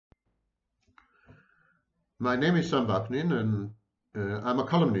My name is Sam Vaknin, and I'm a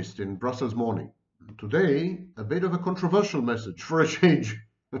columnist in Brussels Morning. Today, a bit of a controversial message for a change.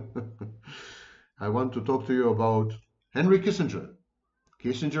 I want to talk to you about Henry Kissinger.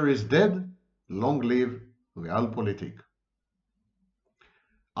 Kissinger is dead. Long live Realpolitik.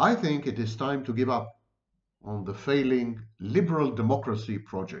 I think it is time to give up on the failing liberal democracy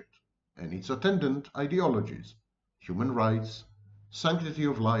project and its attendant ideologies: human rights, sanctity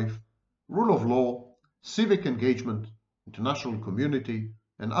of life, rule of law, civic engagement, international community,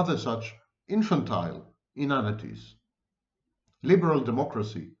 and other such infantile inanities. Liberal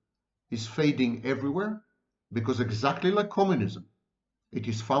democracy is fading everywhere because, exactly like communism, it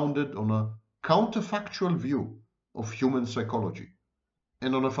is founded on a counterfactual view of human psychology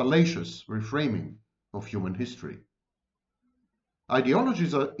and on a fallacious reframing of human history.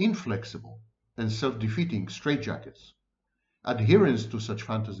 Ideologies are inflexible and self-defeating straitjackets. Adherence to such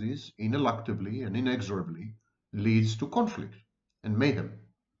fantasies, ineluctably and inexorably, leads to conflict and mayhem.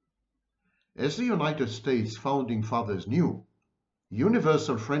 As the United States founding fathers knew,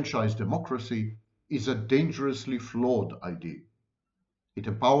 universal franchise democracy is a dangerously flawed idea. It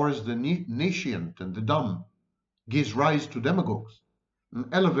empowers the nescient and the dumb, gives rise to demagogues,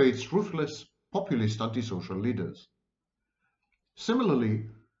 and elevates ruthless, populist antisocial leaders. Similarly,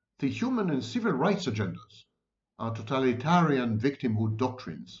 the human and civil rights agendas are totalitarian victimhood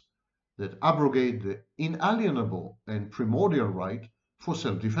doctrines that abrogate the inalienable and primordial right for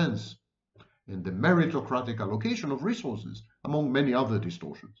self-defense and the meritocratic allocation of resources, among many other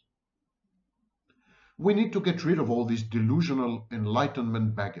distortions. We need to get rid of all this delusional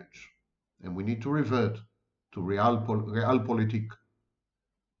enlightenment baggage, and we need to revert to realpolitik,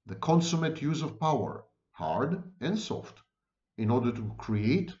 the consummate use of power, hard and soft, in order to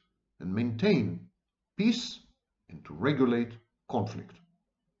create and maintain peace and to regulate conflict.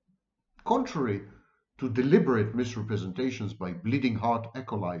 Contrary to deliberate misrepresentations by bleeding heart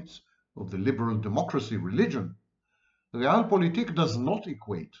acolytes of the liberal democracy religion, Realpolitik does not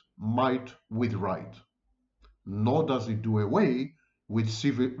equate might with right, nor does it do away with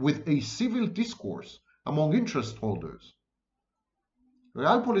a civil discourse among interest holders.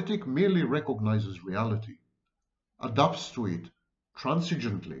 Realpolitik merely recognizes reality, adapts to it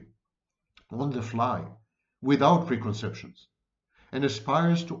transigently, on the fly, without preconceptions, and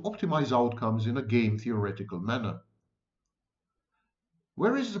aspires to optimize outcomes in a game theoretical manner.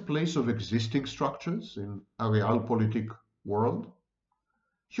 Where is the place of existing structures in a realpolitik world?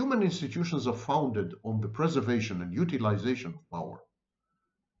 Human institutions are founded on the preservation and utilization of power.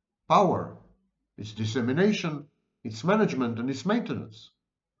 Power, its dissemination, its management, and its maintenance.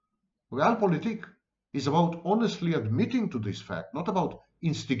 Realpolitik is about honestly admitting to this fact, not about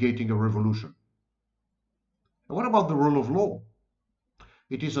instigating a revolution. And what about the rule of law?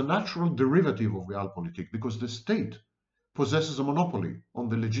 It is a natural derivative of realpolitik because the state possesses a monopoly on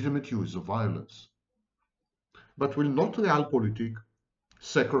the legitimate use of violence. But will not realpolitik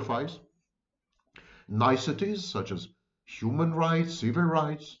sacrifice niceties such as human rights, civil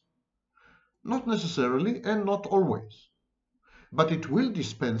rights? Not necessarily and not always. But it will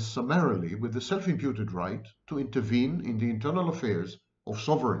dispense summarily with the self-imputed right to intervene in the internal affairs of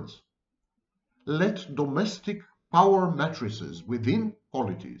sovereigns. Let domestic power matrices within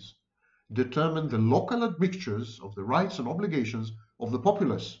polities determine the local admixtures of the rights and obligations of the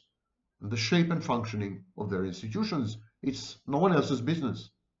populace and the shape and functioning of their institutions. It's no one else's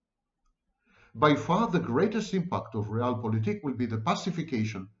business. By far the greatest impact of realpolitik will be the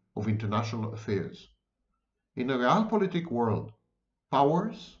pacification of international affairs. In a realpolitik world,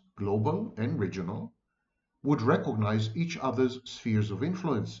 powers, global and regional, would recognize each other's spheres of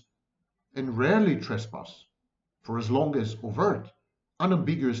influence and rarely trespass, for as long as overt,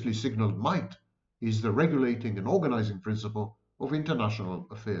 unambiguously signaled might is the regulating and organizing principle of international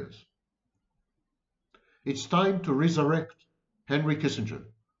affairs. It's time to resurrect Henry Kissinger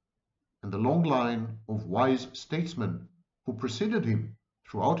and the long line of wise statesmen who preceded him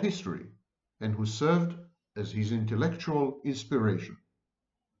throughout history and who served as his intellectual inspiration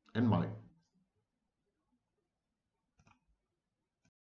and mine.